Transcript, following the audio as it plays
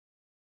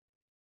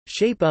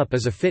Shape Up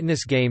is a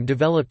fitness game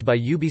developed by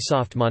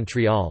Ubisoft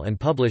Montreal and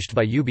published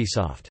by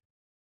Ubisoft.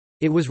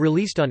 It was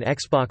released on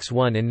Xbox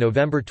One in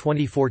November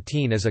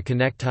 2014 as a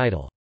Kinect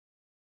title.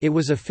 It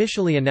was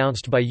officially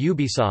announced by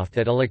Ubisoft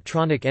at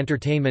Electronic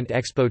Entertainment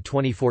Expo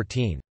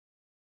 2014.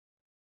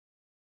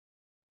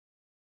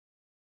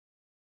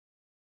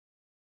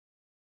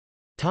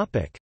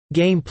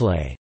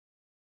 Gameplay.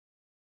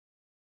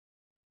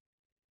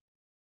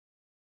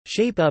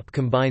 Shape Up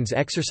combines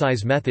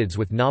exercise methods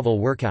with novel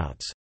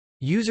workouts.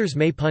 Users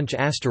may punch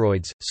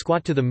asteroids,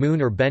 squat to the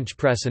moon or bench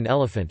press an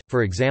elephant,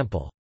 for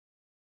example.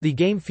 The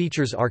game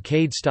features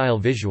arcade-style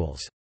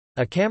visuals.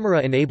 A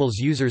camera enables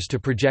users to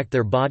project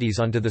their bodies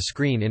onto the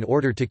screen in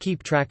order to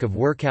keep track of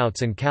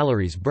workouts and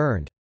calories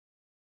burned.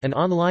 An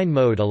online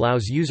mode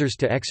allows users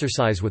to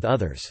exercise with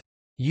others.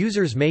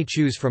 Users may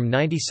choose from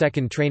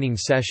 90-second training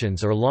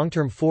sessions or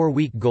long-term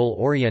 4-week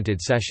goal-oriented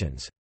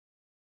sessions.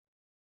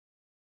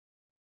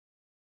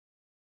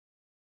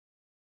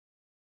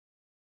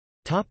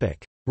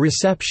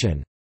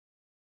 Reception.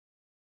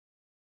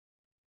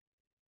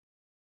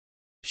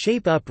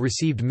 Shape Up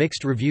received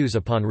mixed reviews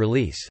upon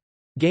release.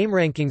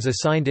 GameRankings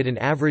assigned it an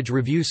average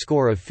review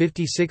score of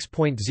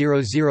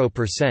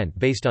 56.00%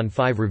 based on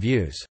 5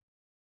 reviews.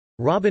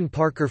 Robin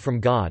Parker from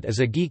God Is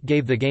a Geek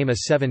gave the game a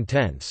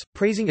 7/10,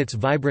 praising its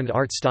vibrant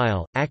art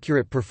style,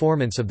 accurate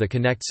performance of the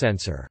Kinect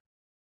sensor.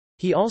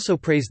 He also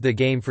praised the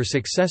game for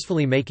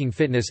successfully making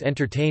fitness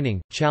entertaining,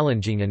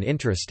 challenging and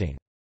interesting.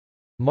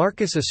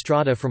 Marcus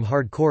Estrada from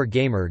Hardcore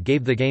Gamer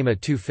gave the game a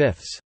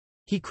 2/5.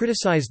 He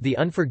criticized the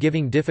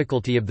unforgiving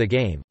difficulty of the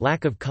game,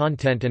 lack of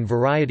content and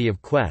variety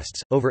of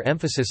quests,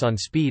 over-emphasis on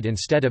speed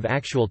instead of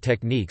actual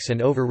techniques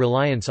and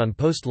over-reliance on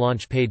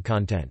post-launch paid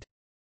content.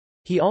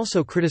 He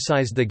also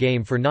criticized the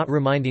game for not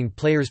reminding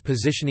players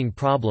positioning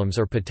problems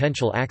or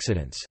potential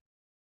accidents.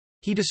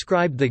 He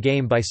described the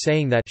game by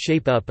saying that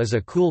Shape Up is a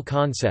cool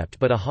concept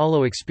but a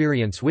hollow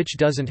experience which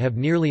doesn't have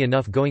nearly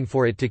enough going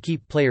for it to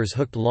keep players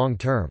hooked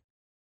long-term.